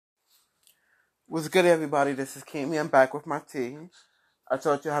What's good, everybody? This is Kimmy. I'm back with my team. I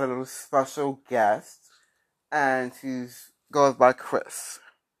told you I had a little special guest, and he goes by Chris.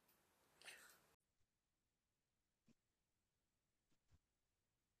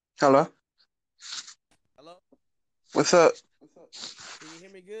 Hello? Hello? What's up? Can you hear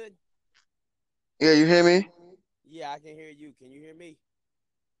me good? Yeah, you hear me? Yeah, I can hear you. Can you hear me?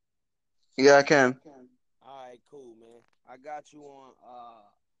 Yeah, I can. All right, cool, man. I got you on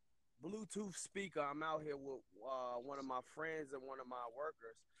Bluetooth speaker. I'm out here with one of my friends and one of my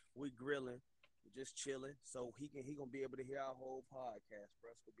workers. We grilling, we just chilling, so he gonna be able to hear our whole podcast, bro.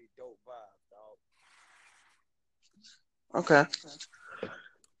 It's gonna be dope vibes, dog. Okay.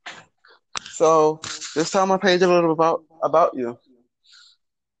 So, this time I page a little about you.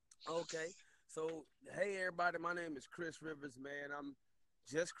 Okay, so hey everybody, my name is Chris Rivers, man. I'm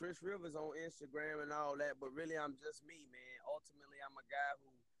just Chris Rivers on Instagram and all that, but really I'm just me, man. Ultimately, I'm a guy who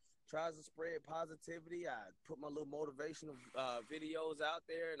tries to spread positivity. I put my little motivational videos out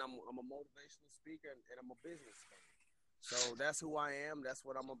there, and I'm a motivational speaker, and I'm a businessman. So that's who I am. That's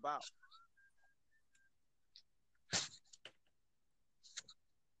what I'm about.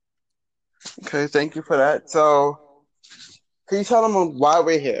 Okay, thank you for that. So, can you tell them why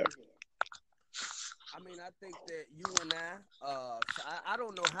we're here? I mean, I think that you and I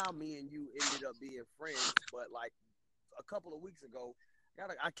don't know how me and you ended up being friends, but like a couple of weeks ago,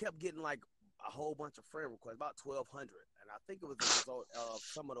 I kept getting like a whole bunch of friend requests, about 1,200, and I think it was a result of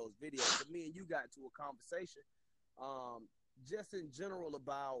some of those videos. But me and you got into a conversation, um, just in general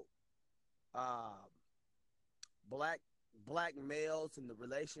about uh, black black males and the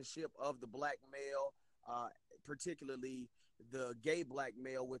relationship of the black male, uh, particularly the gay black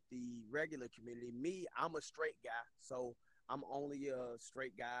male with the regular community. Me, I'm a straight guy, so I'm only a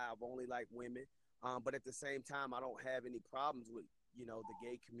straight guy. I've only like women, but at the same time, I don't have any problems with the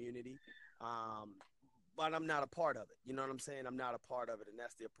gay community. Um, but I'm not a part of it. You know what I'm saying? I'm not a part of it, and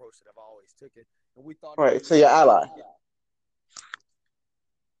that's the approach that I've always taken. And we thought All it would right, be so you're ally.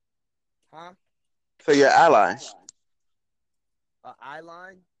 huh? So you're ally. Eye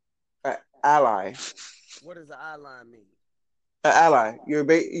line? Ally. What does the eye line mean? Ally. Yeah,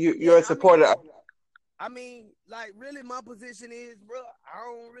 You're a I mean, supporter. like, really, my position is, bro, I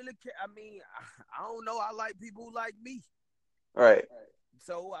don't really care. I mean, I don't know. I like people who like me. Right.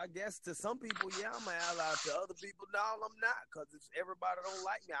 So I guess to some people, yeah, I'm an ally. To other people, no, I'm not. Because if everybody don't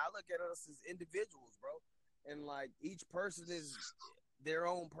like me, I look at us as individuals, bro. And like each person is their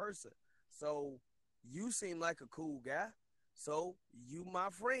own person. So you seem like a cool guy. So you my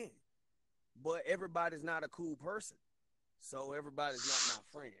friend. But everybody's not a cool person. So everybody's not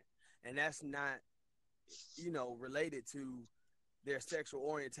my friend. And that's not related to their sexual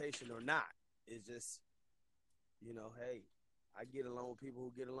orientation or not. It's just, hey, I get along with people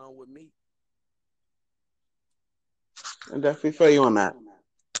who get along with me. I definitely feel you on that.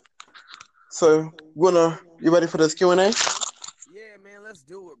 So, you ready for this Q&A? Yeah, man, let's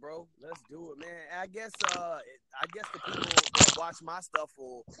do it, bro. Let's do it, man. I guess the people that watch my stuff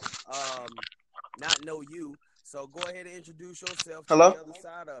will um not know you. So go ahead and introduce yourself to the Hello? other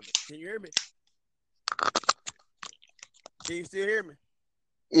side of it. Can you hear me? Can you still hear me?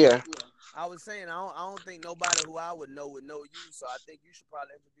 Yeah. I was saying I don't think nobody who I would know you, so I think you should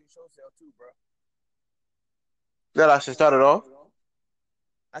probably introduce yourself too, bro. That I should start it off?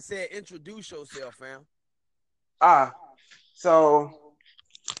 I said introduce yourself, fam. Ah, so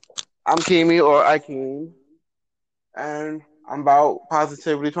I'm Kimi or Akeem, and I'm about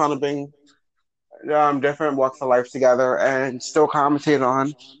positively trying to bring different walks of life together and still commentate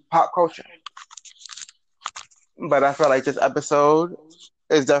on pop culture. But I feel like this episode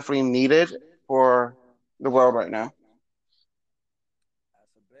is definitely needed for the world right now.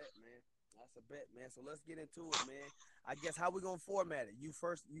 That's a bet, man. That's a bet, man. So let's get into it, man. I guess how we gonna format it? You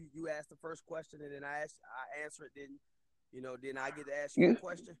first, you ask the first question, and then I answer it. Then I get to ask you a You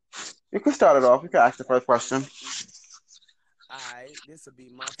question. you can start it off. You can ask the first question. All right, this will be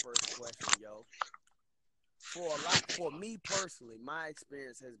my first question, yo. For me personally, my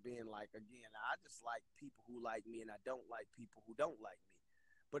experience has been like, again, I just like people who like me, and I don't like people who don't like me.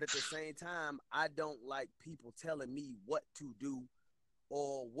 But at the same time, I don't like people telling me what to do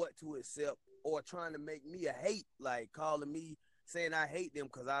or what to accept or trying to make me a hate, like calling me saying I hate them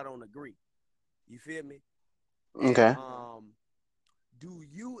because I don't agree. You feel me? And Okay. do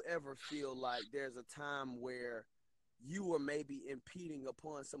you ever feel like there's a time where you were maybe impeding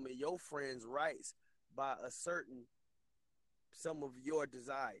upon some of your friends' rights by asserting some of your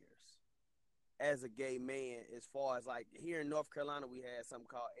desires as a gay man? As far as like here in North Carolina, we had something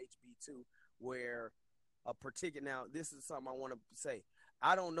called HB2, where a particular, now this is something I want to say.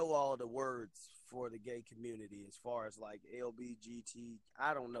 I don't know all the words for the gay community as far as like LBGT.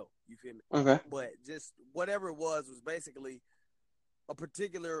 I don't know. You feel me? Okay. But just whatever it was basically a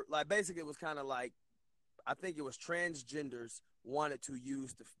particular, like, basically it was kind of like, I think it was transgenders wanted to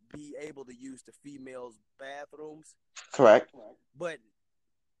be able to use the females' bathrooms. Correct. But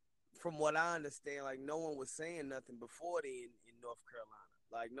from what I understand, like, no one was saying nothing before then in North Carolina.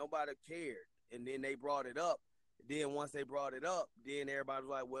 Like, nobody cared. And then they brought it up. Then once they brought it up, then everybody was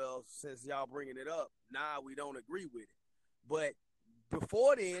like, well, since y'all bringing it up, nah, we don't agree with it. But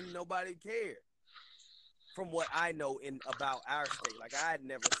before then, nobody cared. From what I know about our state, like, I had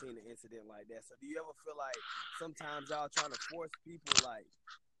never seen an incident like that. So do you ever feel like sometimes y'all trying to force people, like,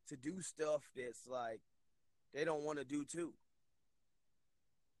 to do stuff that's like they don't want to do too?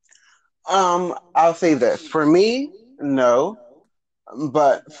 I'll say this. For me, no.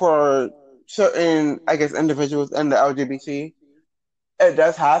 But for certain, I guess, individuals in the LGBT, it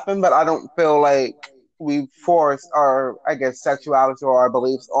does happen, but I don't feel like we force our, I guess, sexuality or our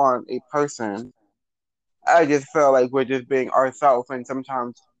beliefs on a person. I just feel like we're just being ourselves, and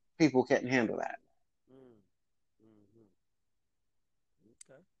sometimes people can't handle that. Mm. Mm-hmm.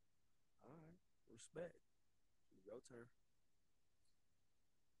 Okay. All right. Respect. Your turn.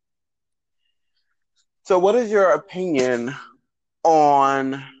 So, what is your opinion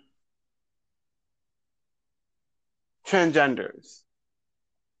on transgenders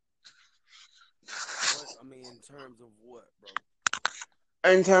What, I mean, in terms of what,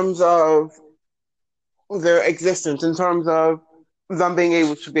 bro? in terms of their existence, in terms of them being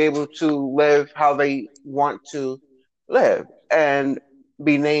able to live how they want to live and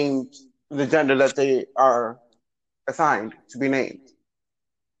be named the gender that they are assigned to be named?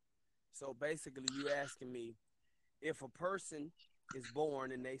 So basically, you asking me if a person is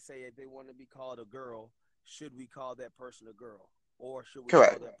born and they say if they want to be called a girl, should we call that person a girl, or should we call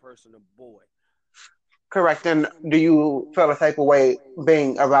Correct. that person a boy? Correct. And do you feel a type of way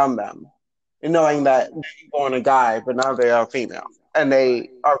being around them, knowing Uh, that they were born a guy, but now they are female, and they right.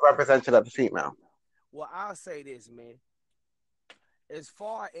 are represented as a female? Well, I'll say this, man. As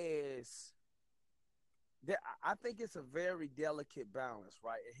far as that, I think it's a very delicate balance,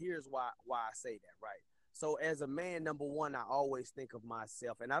 right? And here's why I say that, right? So as a man, number one, I always think of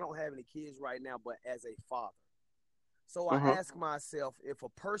myself, and I don't have any kids right now, but as a father. So I Hmm. ask myself, if a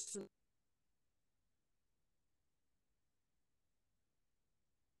person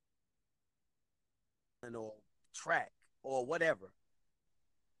or track or whatever,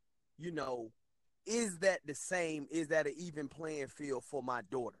 you know, is that the same? Is that an even playing field for my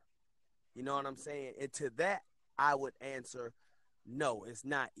daughter? You know what I'm saying? And to that, I would answer, no, it's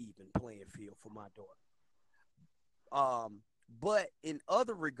not even playing field for my daughter. But in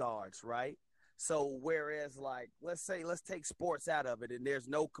other regards, right? So whereas, like, let's take sports out of it, and there's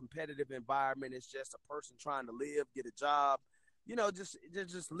no competitive environment. It's just a person trying to live, get a job,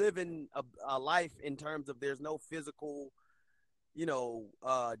 just living a life in terms of there's no physical,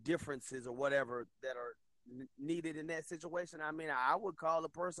 differences or whatever that are needed in that situation. I mean, I would call a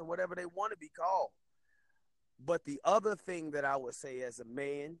person whatever they want to be called. But the other thing that I would say as a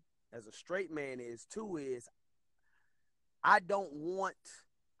man, as a straight man, is I don't want,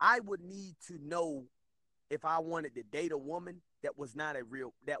 I would need to know if I wanted to date a woman that was not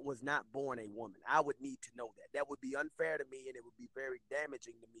born a woman. I would need to know that. That would be unfair to me, and it would be very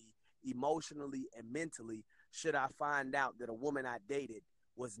damaging to me emotionally and mentally should I find out that a woman I dated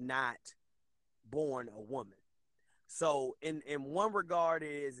was not born a woman. So in one regard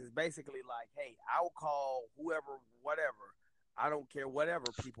is basically like, hey, I'll call whoever, whatever. I don't care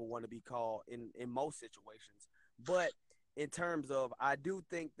whatever people want to be called in most situations. But in terms of, I do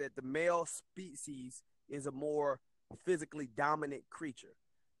think that the male species is a more physically dominant creature.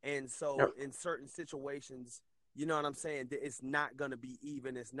 And Yep. so in certain situations, you know what I'm saying? It's not going to be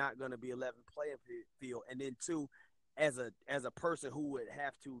even. It's not going to be 11 playing field. And then two, as a person who would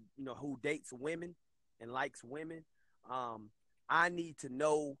have to, who dates women and likes women, um, I need to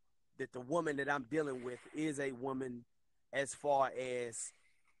know that the woman that I'm dealing with is a woman as far as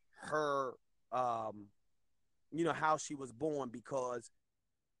her, how she was born, because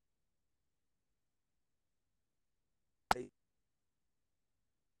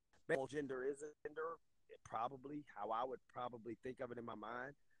gender is a gender, probably how I would probably think of it in my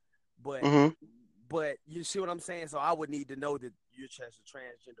mind. But Hmm. but you see what I'm saying? So I would need to know that you're just a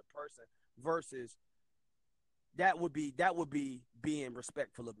transgender person versus that would be being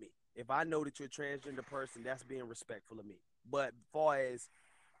respectful of me. If I know that you're a transgender person, that's being respectful of me. But as far as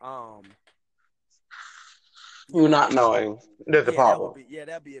um, you You know, not knowing there's a problem.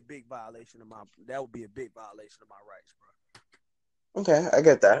 that'd be a big violation of my rights, bro. Okay, I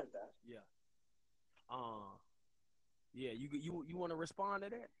get that. Yeah. Yeah, you want to respond to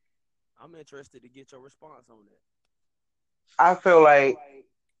that? I'm interested to get your response on that. I feel like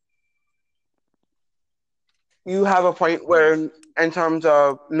you have a point where, in terms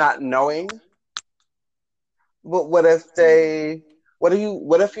of not knowing, but what if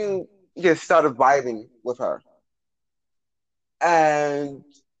you just started vibing with her, and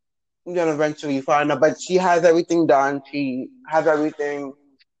then eventually you find out, but she has everything done. She has everything.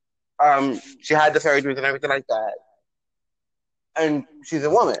 She had the surgeries and everything like that, and she's a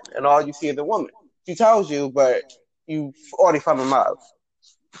woman, and all you see is a woman. She tells you, but you already fell in love.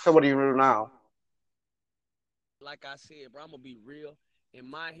 So what do you do now? Like I said, bro, I'm gonna be real. In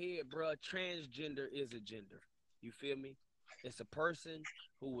my head, bro, transgender is a gender. You feel me? It's a person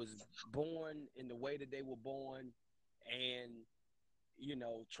who was born in the way that they were born, and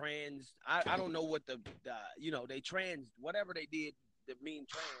trans. I don't know what the they trans whatever they did that mean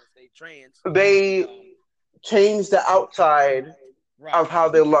trans. They trans. They Um, change the outside right. of how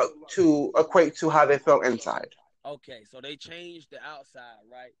they look to equate to how they feel inside. Okay, so they changed the outside,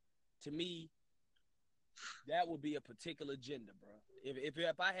 right? To me, that would be a particular gender, bro.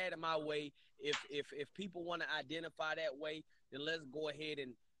 If I had it my way, if people want to identify that way, then let's go ahead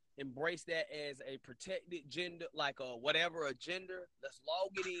and embrace that as a protected gender, like a whatever a gender. Let's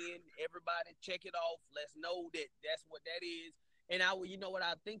log it in. Everybody check it off. Let's know that that's what that is. And I would, you know what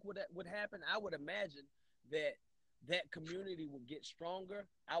I think would happen? I would imagine that that community would get stronger.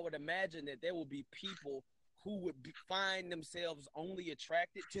 I would imagine that there will be people who would find themselves only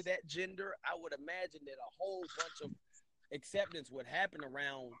attracted to that gender. I would imagine that a whole bunch of acceptance would happen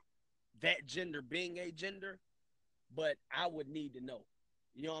around that gender being a gender, but I would need to know.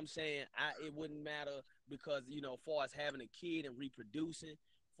 You know what I'm saying? It wouldn't matter because, far as having a kid and reproducing,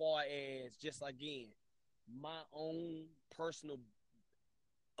 far as just again, my own personal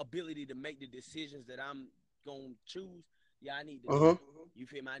ability to make the decisions that I'm gonna choose, yeah, I need to know. Mm-hmm. You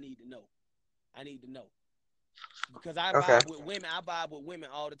feel me? I need to know. I need to know. Because I Okay. vibe with women. I vibe with women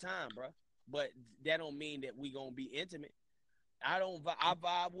all the time, bro. But that don't mean that we gonna be intimate. I don't. I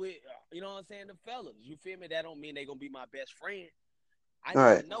vibe with, you know what I'm saying, the fellas. You feel me? That don't mean they gonna be my best friend. I All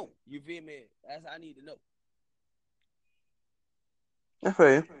need right. to know. You feel me? That's I need to know. I feel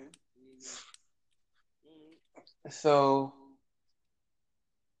you. Mm-hmm. Mm-hmm. So So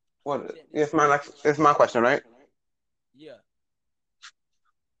what? check this It's out. my next. It's my question, right? Yeah.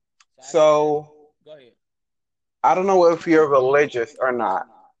 So I got. So Go ahead. I don't know if you're religious or not,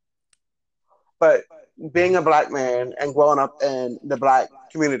 but being a black man and growing up in the black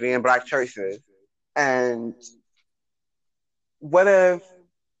community and black churches, and what if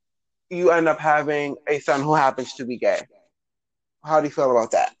you end up having a son who happens to be gay? How do you feel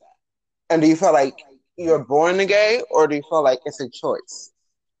about that? And do you feel like you're born gay, or do you feel like it's a choice?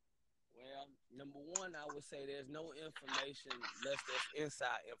 Well, number one, I would say there's no information unless there's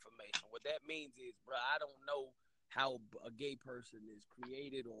inside information. What that means is, bro, I don't know how a gay person is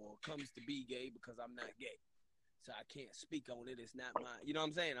created or comes to be gay because I'm not gay. So I can't speak on it. It's not my, you know what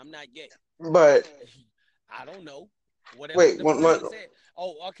I'm saying? I'm not gay. But I don't know. Whatever wait, the what? person said.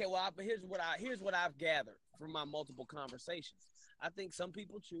 Oh, okay. Well, here's what I've gathered from my multiple conversations. I think some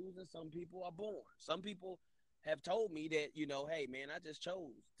people choose and some people are born. Some people have told me that, hey man, I just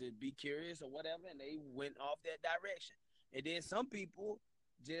chose to be curious or whatever, and they went off that direction. And then some people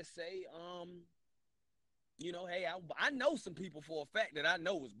just say, hey, I know some people for a fact that I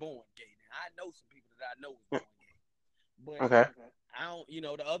know was born gay. Now, I know some people that I know was born gay. But Okay. I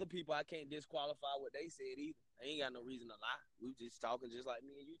don't, the other people I can't disqualify what they said either. They ain't got no reason to lie. We just talking just like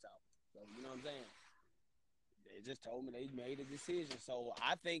me and you talking. So you know what I'm saying? They just told me they made a decision. So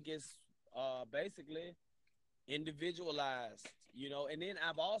I think it's basically individualized, And then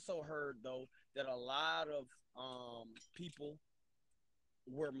I've also heard though that a lot of people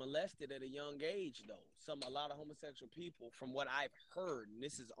were molested at a young age though. A lot of homosexual people, from what I've heard, and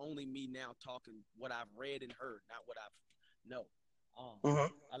this is only me now talking what I've read and heard, not what I've no. Um,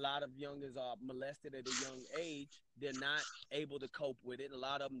 Mm-hmm. a lot of youngers are molested at a young age. They're not able to cope with it. A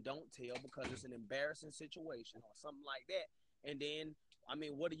lot of them don't tell because it's an embarrassing situation or something like that. And then, I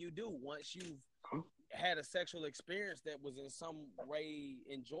mean, what do you do once you've had a sexual experience that was in some way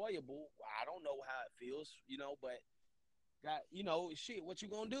enjoyable? I don't know how it feels, but got shit. What you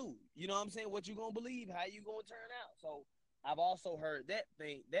gonna do? You know what I'm saying? What you gonna believe? How you gonna turn out? So I've also heard that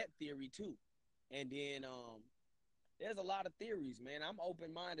theory too. And then there's a lot of theories, man. I'm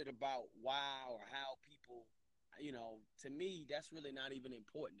open minded about why or how people, to me, that's really not even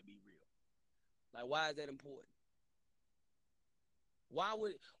important to be real. Like, why is that important? Why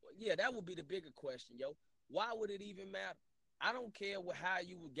would, yeah, that would be the bigger question, yo. Why would it even matter? I don't care how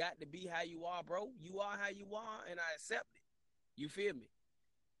you got to be how you are, bro. You are how you are, and I accept it. You feel me?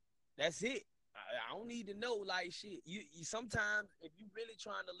 That's it. I don't need to know like shit. You sometimes if you really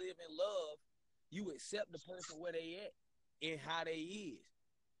trying to live in love, you accept the person where they at and how they is.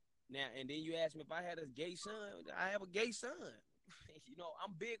 Now and then you ask me if I had a gay son, I have a gay son.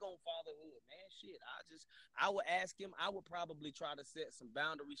 I'm big on fatherhood, man. Shit. I would ask him, I would probably try to set some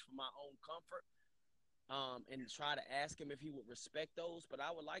boundaries for my own comfort. And try to ask him if he would respect those, but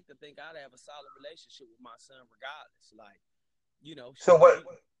I would like to think I'd have a solid relationship with my son regardless. Like, So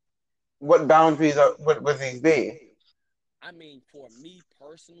what boundaries would these be? I mean, for me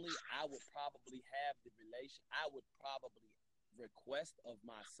personally, I would probably have the relation. I would probably request of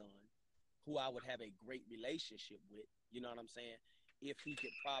my son, who I would have a great relationship with. You know what I'm saying? If he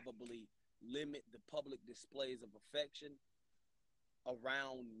could probably limit the public displays of affection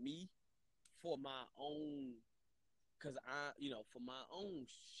around me for my own, cause for my own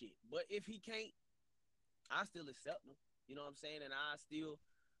shit. But if he can't, I still accept him. You know what I'm saying? And I still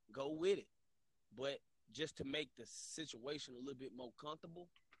go with it. But just to make the situation a little bit more comfortable,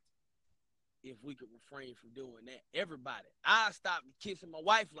 if we could refrain from doing that, everybody, I stop kissing my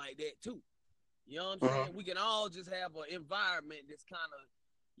wife like that too. You know what I'm saying? We can all just have an environment that's kind of,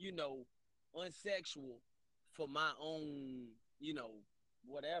 unsexual for my own,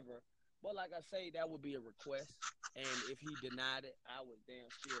 whatever. But like I say, that would be a request. And if he denied it, I would damn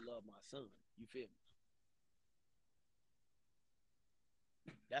still love my son. You feel me?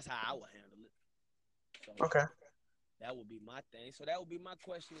 That's how I would handle it. So okay. That would be my thing. So that would be my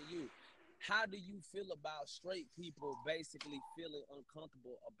question to you. How do you feel about straight people basically feeling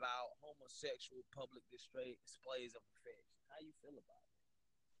uncomfortable about homosexual public displays of affection? How you feel about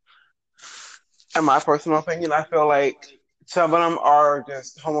In my personal opinion, I feel like some of them are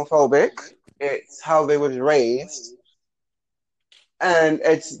just homophobic. It's how they was raised, and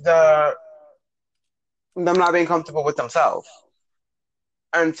it's them not being comfortable with themselves,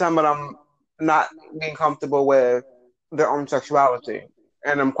 and some of them not being comfortable with their own sexuality,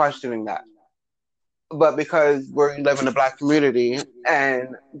 and I'm questioning that. But because we live in the black community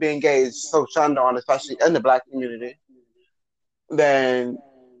and being gay is so shunned on, especially in the black community, then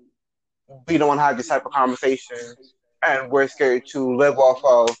we don't want to have this type of conversation, and we're scared to live off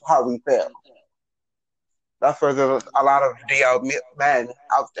of how we feel. That's where there's a lot of DL men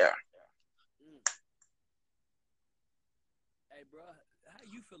out there. it? Hey, bro, how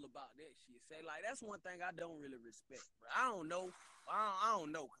you feel about that shit? Say like that's one thing I don't really respect, bro. I don't know. I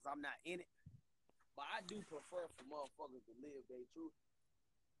don't know because I'm not in it. But I do prefer for motherfuckers to live their truth.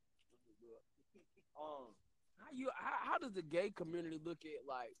 How does the gay community look at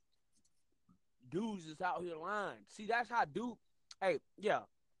like dudes is out here lying? See, that's how dude. Hey, yeah.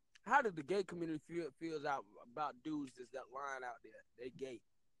 How does the gay community feels out about dudes that's that lying out there? They gay.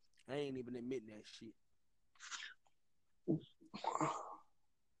 I ain't even admitting that shit.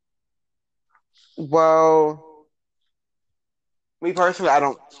 Well, me personally, I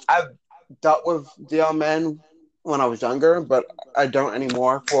don't. I've dealt with DL men when I was younger, but I don't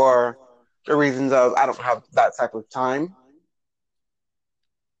anymore for the reasons of I don't have that type of time.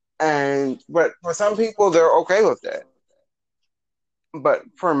 And but for some people, they're okay with it. But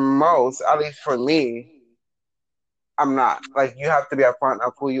for most, at least for me, I'm not. Like you have to be upfront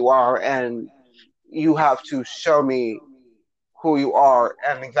of who you are, and you have to show me who you are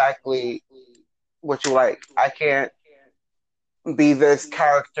and exactly what you like. I can't be this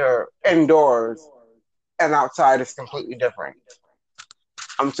character indoors and outside is completely different.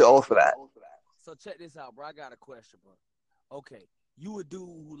 I'm too old for that. So check this out, bro. I got a question, bro. Okay, you a dude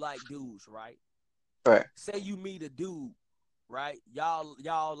who like dudes, right? Right. Say you meet a dude, right?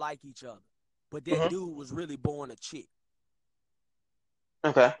 Y'all like each other, but that Mm-hmm. dude was really born a chick.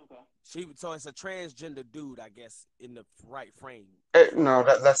 Okay. So it's a transgender dude, I guess, in the right frame for No,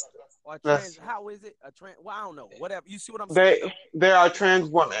 or trans. that's How is it a trans? Well, I don't know. Whatever. You see what I'm saying they though? they are trans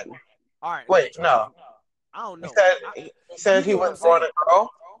women. All right, they Wait, trans. no. I don't He know. said he You said he get what was I'm born saying? a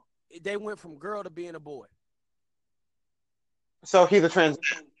girl, They went from girl to being a boy. so he's a trans.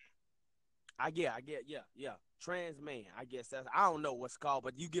 Yeah. Trans man. I guess that's. I don't know what's called,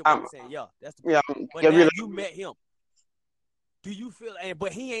 but you get what I'm Um, saying. Yeah, that's the. yeah, But give now you you met him. Do you feel? And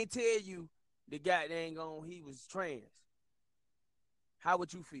but he ain't tell you the guy that ain't gonna. He was trans. How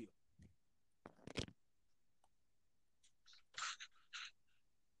would you feel?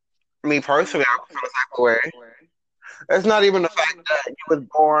 me personally. I would feel the type of way. It's not even the fact that you was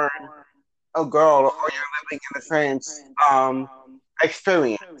born a girl or you're living in a trans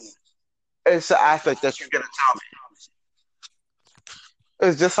experience. It's the aspect that you're gonna tell me.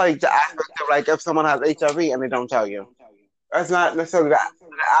 It's just like the aspect of like if someone has HIV and they don't tell you. That's not necessarily the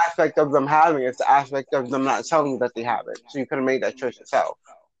aspect of them having it, it's the aspect of them not telling you that they have it. So you could have made that choice yourself.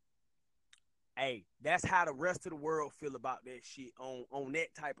 Hey, that's how the rest of the world feel about that shit on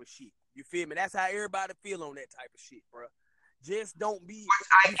that type of shit. You feel me? That's how everybody feel on that type of shit, bro. Just don't be.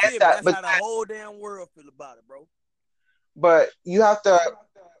 I You get feel me? that, That's how the whole damn world feel about it, bro. but you have to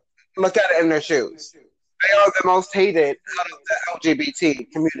look at it in their shoes. They are the most hated out of the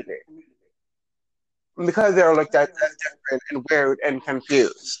LGBT community because they're looked at as different and weird and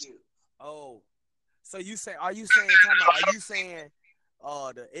confused. Oh, so are you saying, talking about, are you saying,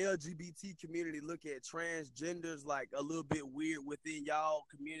 the LGBT community look at transgenders like a little bit weird within y'all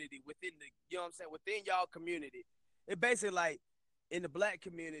community, within the, you know what I'm saying, within y'all community? It basically like in the black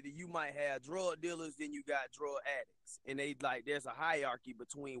community, you might have drug dealers, then you got drug addicts, and they like there's a hierarchy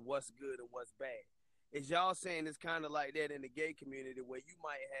between what's good and what's bad. Is y'all saying it's kind of like that in the gay community where you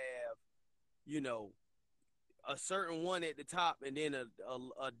might have, you know, a certain one at the top and then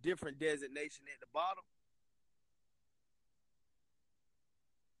a different designation at the bottom?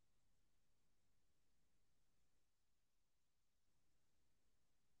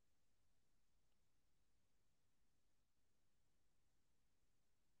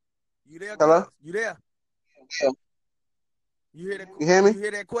 You there, Hello? cuz? You there? Yeah. You hear that? You hear me? You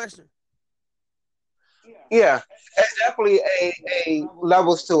hear that question? Yeah. It's definitely a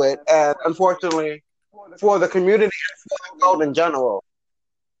levels to it. And unfortunately, for the community and for the world in general,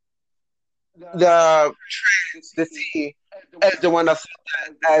 the trans, the T, is the one that's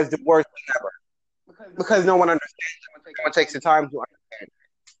looked at as the worst thing ever because no one understands it. No one takes the time to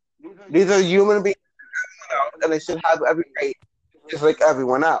understand. These are human beings and they should have every right just like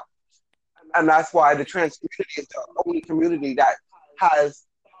everyone else. And that's why the trans community is the only community that has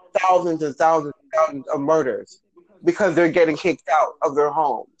thousands and thousands and thousands of murders because they're getting kicked out of their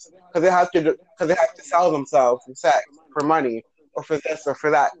homes because they have to sell themselves for sex, for money, or for this or for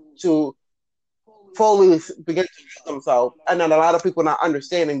that to fully begin to heal themselves. And then a lot of people not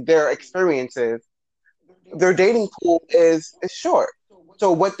understanding their experiences. Their dating pool is short.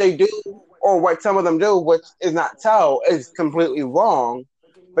 So what they do or what some of them do, which is not tell, is completely wrong.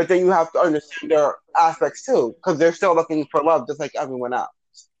 But then you have to understand their aspects too, because they're still looking for love just like everyone else.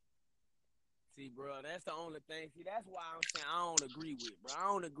 See, bro, that's the only thing. See, that's why I'm saying I don't agree with, bro. I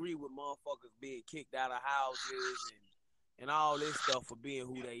don't agree with motherfuckers being kicked out of houses and all this stuff for being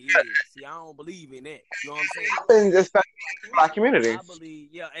who they is. See, I don't believe in that. You know what I'm saying? And especially in the black community. I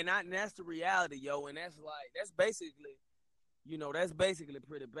believe, yeah, and that's the reality, yo, and that's basically, that's basically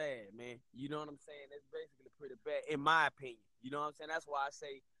pretty bad, man. You know what I'm saying? That's basically pretty bad, in my opinion. You know what I'm saying? That's why I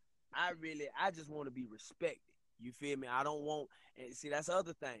say I just want to be respected. You feel me? I don't want, and see, that's the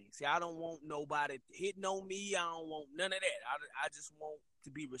other thing. See, I don't want nobody hitting on me. I don't want none of that. I just want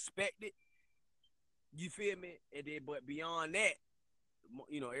to be respected. You feel me? And then, but beyond that,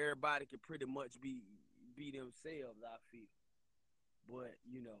 everybody can pretty much be themselves. I feel, but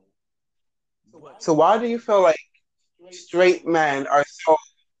So why do you feel like straight men are so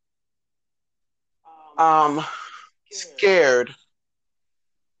um scared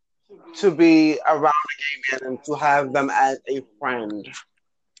to be around a gay man and to have them as a friend?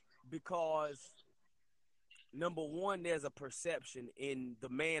 because number one, there's a perception in the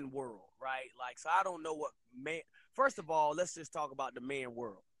man world, right? Like, so I don't know what man. First of all, let's just talk about the man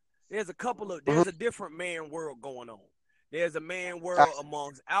world. Mm-hmm. There's a different man world going on. There's a man world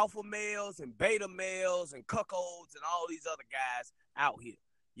amongst alpha males and beta males and cuckolds and all these other guys out here.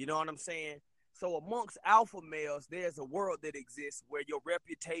 You know what I'm saying? So amongst alpha males, there's a world that exists where your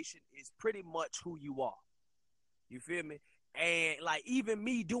reputation is pretty much who you are. You feel me? And like even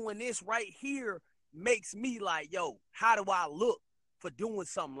me doing this right here makes me like, yo, how do I look for doing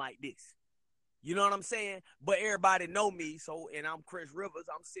something like this? You know what I'm saying? But everybody know me, so and I'm Chris Rivers.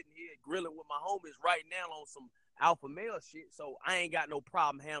 I'm sitting here grilling with my homies right now on some alpha male shit, so I ain't got no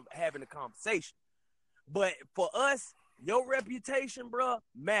problem having a conversation. But for us, your reputation, bro,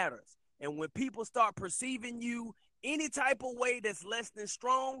 matters. And when people start perceiving you any type of way that's less than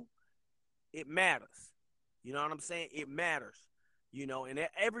strong, it matters. You know what I'm saying? It matters. And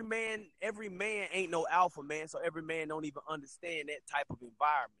every man ain't no alpha man, so every man don't even understand that type of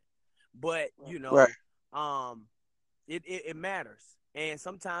environment. But Right. it matters, and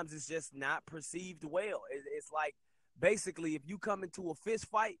sometimes it's just not perceived well. It's like basically if you come into a fist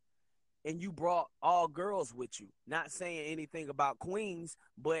fight and you brought all girls with you, not saying anything about queens,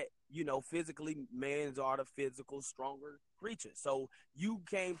 but physically, men's are the physical, stronger creatures. So you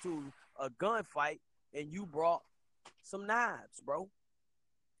came to a gunfight and you brought some knives, bro.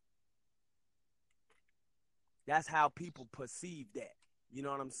 That's how people perceive that. You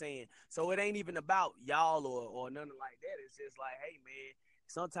know what I'm saying? So it ain't even about y'all or nothing like that. It's just like, hey man,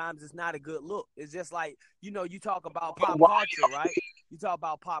 sometimes it's not a good look. It's just like, you talk about But pop culture, right? You talk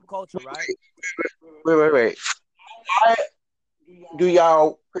about pop culture, right? wait. Why do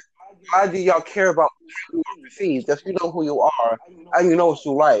y'all why do y'all care about how you are perceived? If you know who you are and you know what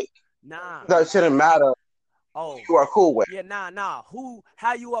you like, Nah. that shouldn't matter Oh. who you are cool with. Yeah, nah.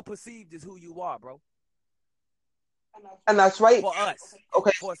 How you are perceived is who you are, bro. And that's right. For us,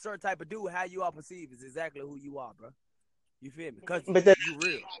 Okay, for a certain type of dude, how you are perceived is exactly who you are, bro. You feel me? Cause but then you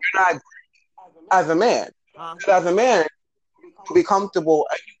real, you're not as a man. huh? But as a man, to be comfortable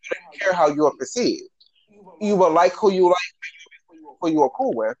and you wouldn't care how you are perceived. You will like who you like, who you are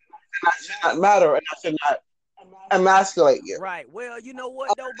cool with. And that should not matter and that should not emasculate you. Right. Well, you know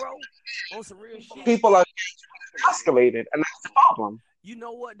what though, bro? On some real shit. People are emasculated and that's the problem. You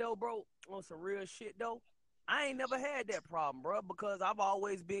know what though, bro? On some real shit though. I ain't never had that problem, bro, because I've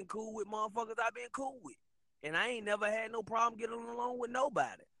always been cool with motherfuckers I've been cool with. And I ain't never had no problem getting along with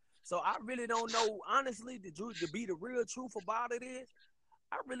nobody. So I really don't know, honestly, to be the real truth about it is,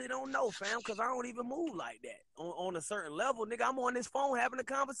 I really don't know, fam, because I don't even move like that on a certain level. Nigga, I'm on this phone having a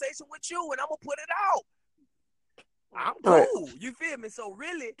conversation with you, and I'm going to put it out. I'm All right. cool. You feel me? So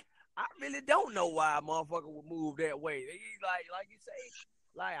really, I really don't know why a motherfucker would move that way. He's like you say,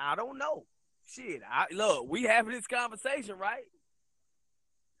 like, I don't know. Shit, look, we having this conversation, right?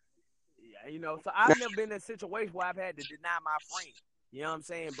 Yeah, so I've never been in a situation where I've had to deny my friend. You know what I'm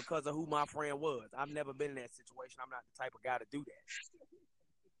saying? Because of who my friend was. I've never been in that situation. I'm not the type of guy to do that.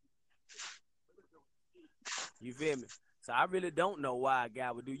 You feel me? So I really don't know why a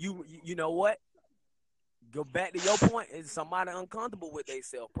guy would do. You know what? Go back to your point. Is somebody uncomfortable with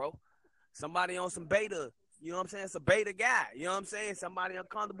themselves, bro? Somebody on some beta. You know what I'm saying? It's a beta guy. You know what I'm saying? Somebody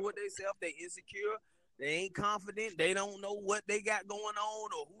uncomfortable with themselves. They insecure. They ain't confident. They don't know what they got going on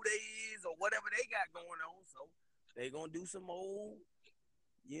or who they is or whatever they got going on. So they gonna do some old,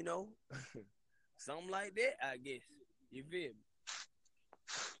 you know, something like that. I guess. You feel me?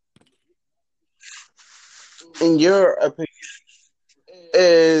 In your opinion,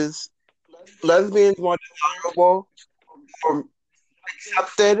 is lesbians more desirable or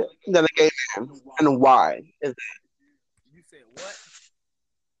accepted than a gay man? And why? You said what?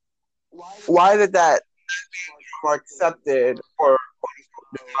 Why did that more accepted or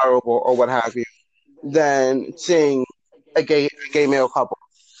desirable or what have you than seeing a gay male couple?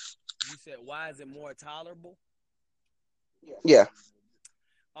 You said why is it more tolerable? Yeah.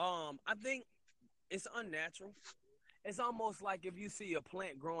 I think it's unnatural. It's almost like if you see a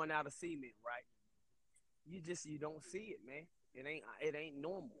plant growing out of cement, right? You don't see it, man. It ain't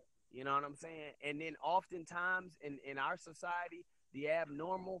normal. You know what I'm saying? And then oftentimes in our society, the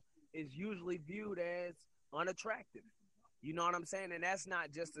abnormal is usually viewed as unattractive. You know what I'm saying? And that's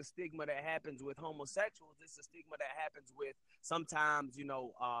not just a stigma that happens with homosexuals. It's a stigma that happens with sometimes,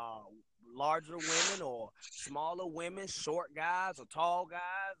 larger women or smaller women, short guys or tall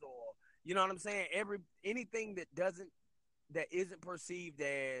guys, or you know what I'm saying? Anything that isn't perceived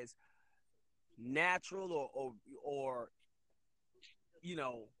as natural or you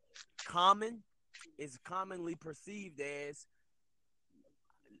know common is commonly perceived as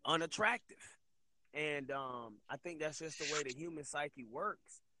unattractive. And I think that's just the way the human psyche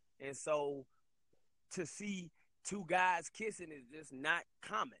works. And so to see two guys kissing is just not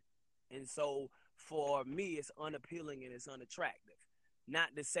common. And so for me, it's unappealing and it's unattractive.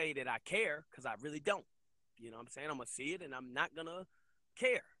 Not to say that I care, because I really don't. You know what I'm saying? I'm going to see it and I'm not going to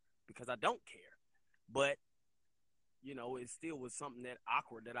care because I don't care. But, it still was something that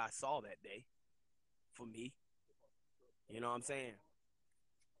awkward that I saw that day for me. You know what I'm saying?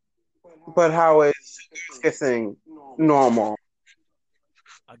 But how is kissing normal?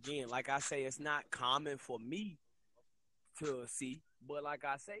 Again, like I say, it's not common for me to see, but like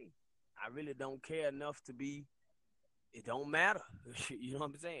I say, I really don't care enough to be. It don't matter. You know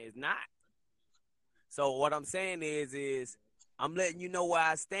what I'm saying? It's not. So what I'm saying is I'm letting you know where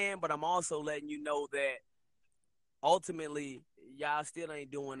I stand, but I'm also letting you know that ultimately y'all still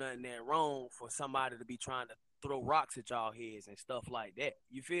ain't doing nothing that wrong for somebody to be trying to throw rocks at y'all heads and stuff like that.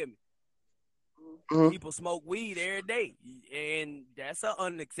 You feel me? Mm-hmm. People smoke weed every day, and that's an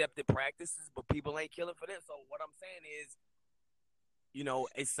unaccepted practice, but people ain't killing for that. So what I'm saying is,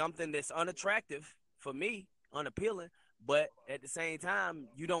 it's something that's unattractive for me, unappealing, but at the same time,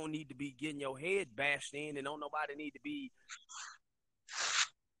 you don't need to be getting your head bashed in, and don't nobody need to be.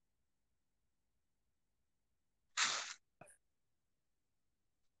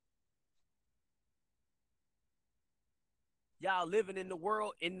 Y'all living in the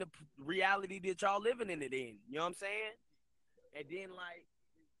world, in the reality that y'all living in it in. You know what I'm saying? And then like,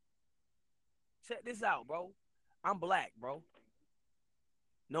 check this out, bro. I'm black, bro.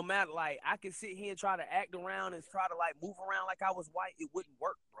 No matter like, I can sit here and try to act around and try to like move around like I was white. It wouldn't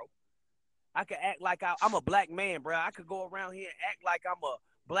work, bro. I could act like I'm a black man, bro. I could go around here and act like I'm a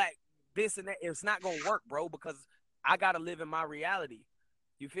black this and that. It's not gonna work, bro, because I gotta live in my reality.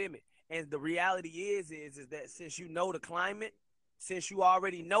 You feel me? And the reality is that since you know the climate, since you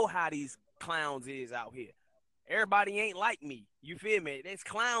already know how these clowns is out here, everybody ain't like me. You feel me? There's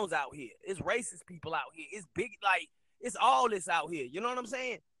clowns out here. It's racist people out here. It's big, like it's all this out here. You know what I'm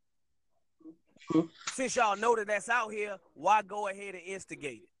saying? Since y'all know that that's out here, why go ahead and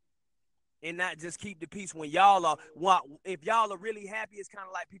instigate it and not just keep the peace when y'all are? If y'all are really happy, it's kind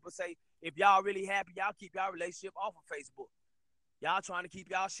of like people say, if y'all really happy, y'all keep y'all relationship off of Facebook. Y'all trying to keep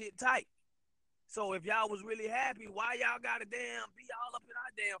y'all shit tight. So if y'all was really happy, why y'all gotta damn be all up in our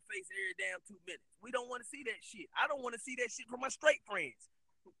damn face every damn 2 minutes? We don't want to see that shit. I don't want to see that shit from my straight friends.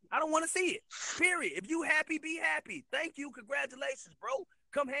 I don't want to see it. Period. If you happy, be happy. Thank you. Congratulations, bro.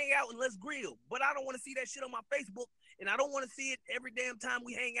 Come hang out and let's grill. But I don't want to see that shit on my Facebook, and I don't want to see it every damn time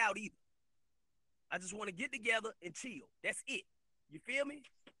we hang out either. I just want to get together and chill. That's it. You feel me?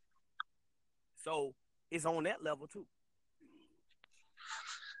 So it's on that level too.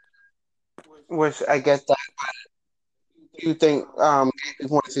 Which I get that you think gay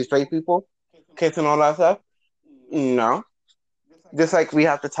people want to see straight people kiss and all that stuff. No, just like we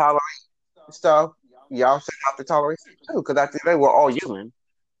have to tolerate stuff, y'all should have to tolerate it too. Because at the end of the day, we're all human,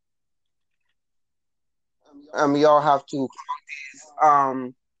 and we all have to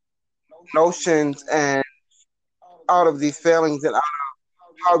um notions and out of these feelings and out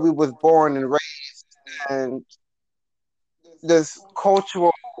of how we was born and raised and this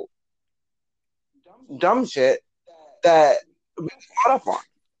cultural dumb shit that we caught up on.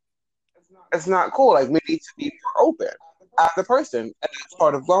 It's not cool. Like we need to be more open as a person, and it's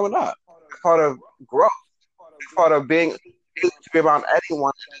part of growing up. It's part of growth. It's part of being able to be around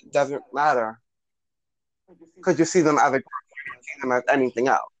anyone. And it doesn't matter because you see them as a group, you don't see them as anything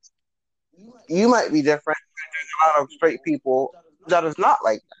else. You might be different. There's a lot of straight people that is not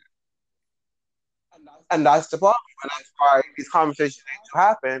like that, and that's the problem. And that's why these conversations need to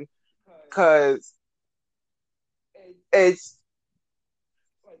happen because it's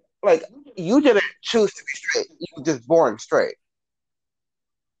like you didn't choose to be straight. You were just born straight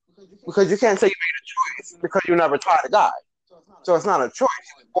because you can't say you made a choice because you never tried a guy. So it's not a choice.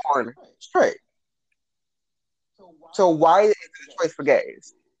 You were born straight. So why is it a choice for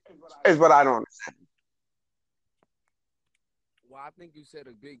gays? Is what I don't understand. Well, I think you said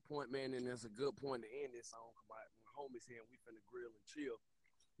a big point, man, and that's a good point to end this on. My homies here, and we finna grill and chill.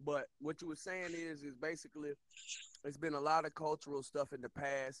 But what you were saying is basically, it's been a lot of cultural stuff in the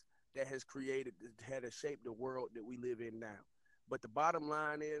past that has created, that has shaped the world that we live in now. But the bottom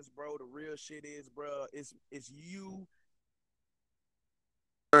line is, bro, the real shit is, bro, it's you.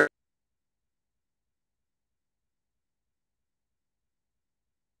 Right?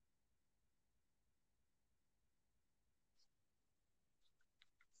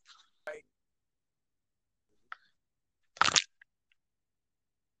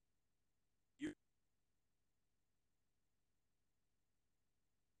 You,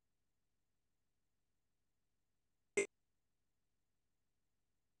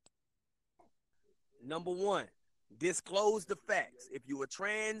 number one, disclose the facts. If you a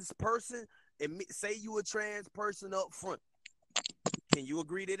trans person, say you a trans person up front. Can you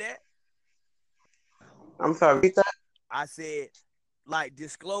agree to that? I'm sorry. Repeat that. I said, like,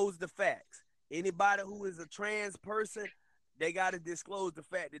 disclose the facts. Anybody who is a trans person, they got to disclose the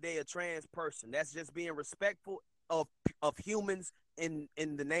fact that they a trans person. That's just being respectful of humans in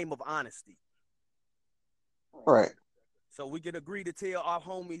the name of honesty. Right. So we can agree to tell our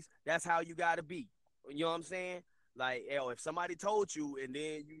homies that's how you got to be. You know what I'm saying? Like, hell, if somebody told you and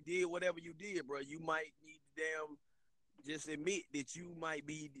then you did whatever you did, bro, you might need to damn just admit that you might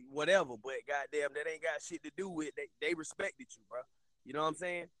be whatever, but goddamn, that ain't got shit to do with they respected you, bro. You know what I'm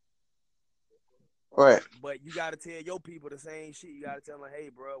saying? Right. But you gotta tell your people the same shit. You gotta tell them, hey,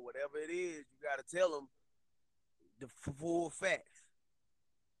 bro, whatever it is, you gotta tell them the full facts.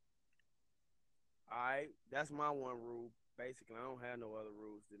 All right, that's my one rule. Basically, I don't have no other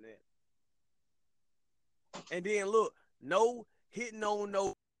rules than that. And then look, no hitting on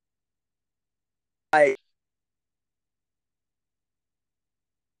no like.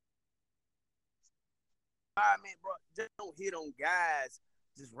 I mean, bro, just don't hit on guys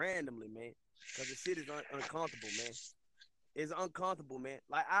just randomly, man. Cause the shit is uncomfortable, man. It's uncomfortable, man.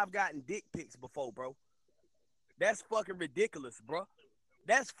 Like I've gotten dick pics before, bro. That's fucking ridiculous, bro.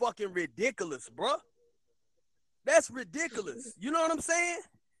 That's fucking ridiculous, bro. That's ridiculous. You know what I'm saying?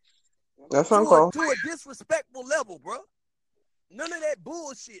 That's To a uncalled. to a disrespectful level, bro. None of that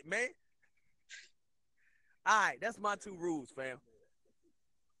bullshit, man. All right, that's my two rules, fam.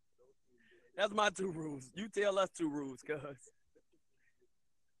 That's my two rules. You tell us two rules, cuz.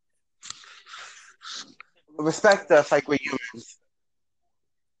 Respect us like we're humans,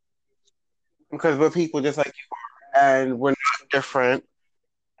 because we're people just like you are, and we're not different.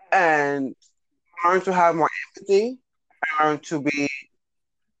 And learn to have more empathy, and learn to be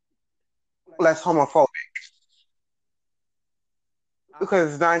less homophobic,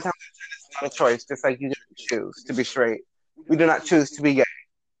 because 9 times out of 10 it's not a choice. Just like you didn't choose to be straight, we do not choose to be gay,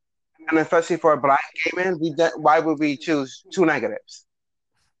 and especially for a black gay man, why would we choose two negatives?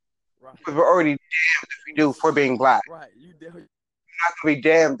 Right. Because we're already damned if we do for being black. Right. You definitely. We're not gonna be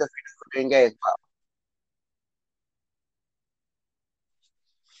damned if we do for being gay as well.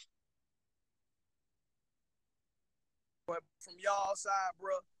 But from y'all side,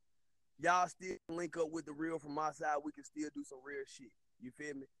 bro, y'all still link up with the real from my side. We can still do some real shit. You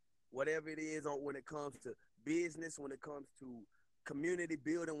feel me? Whatever it is on when it comes to business, when it comes to community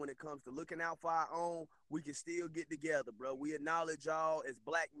building, when it comes to looking out for our own, we can still get together, bro. We acknowledge y'all as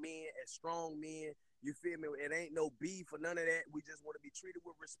black men, as strong men. You feel me? It ain't no beef or none of that. We just want to be treated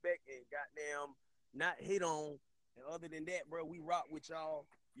with respect and goddamn not hit on. And other than that, bro, we rock with y'all.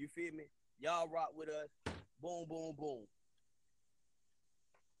 You feel me? Y'all rock with us. Boom, boom, boom.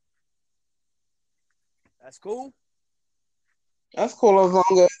 That's cool. That's cool as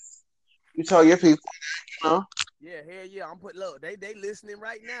long as you tell your people, you know. Yeah, hell yeah. I'm put look, they listening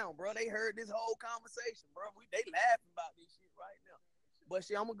right now, bro. They heard this whole conversation, bro. They laughing about this shit right now. But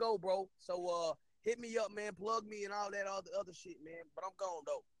shit, I'm gonna go, bro. So hit me up, man. Plug me and all that other shit, man. But I'm gone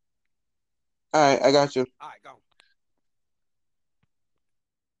though. All right, I got you. All right, gone.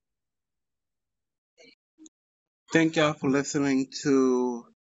 Thank y'all for listening to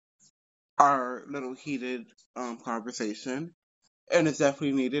our little heated conversation, and it's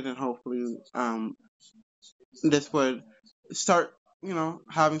definitely needed, and hopefully this would start,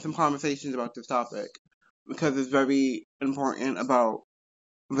 having some conversations about this topic, because it's very important about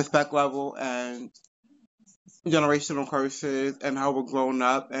respect level and generational curses and how we're grown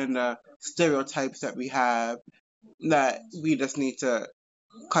up and the stereotypes that we have, that we just need to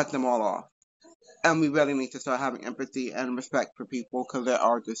cut them all off. And we really need to start having empathy and respect for people, because they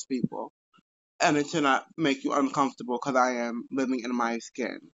are just people. And it should not make you uncomfortable because I am living in my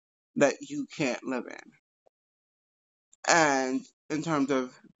skin that you can't live in. And in terms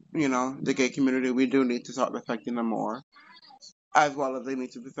of, the gay community, we do need to start respecting them more, as well as they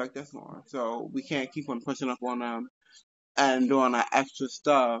need to respect us more. So we can't keep on pushing up on them and doing that extra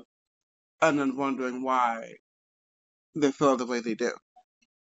stuff and then wondering why they feel the way they do.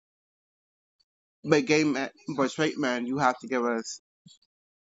 But straight men, you have to give us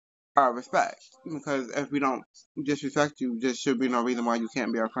our respect, because if we don't disrespect you, there should be no reason why you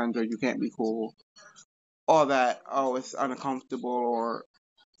can't be our friends or you can't be cool. All that, oh, it's uncomfortable, or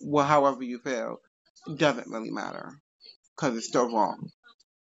however you feel, doesn't really matter, because it's still wrong.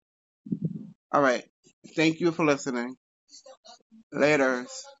 All right. Thank you for listening. Laters.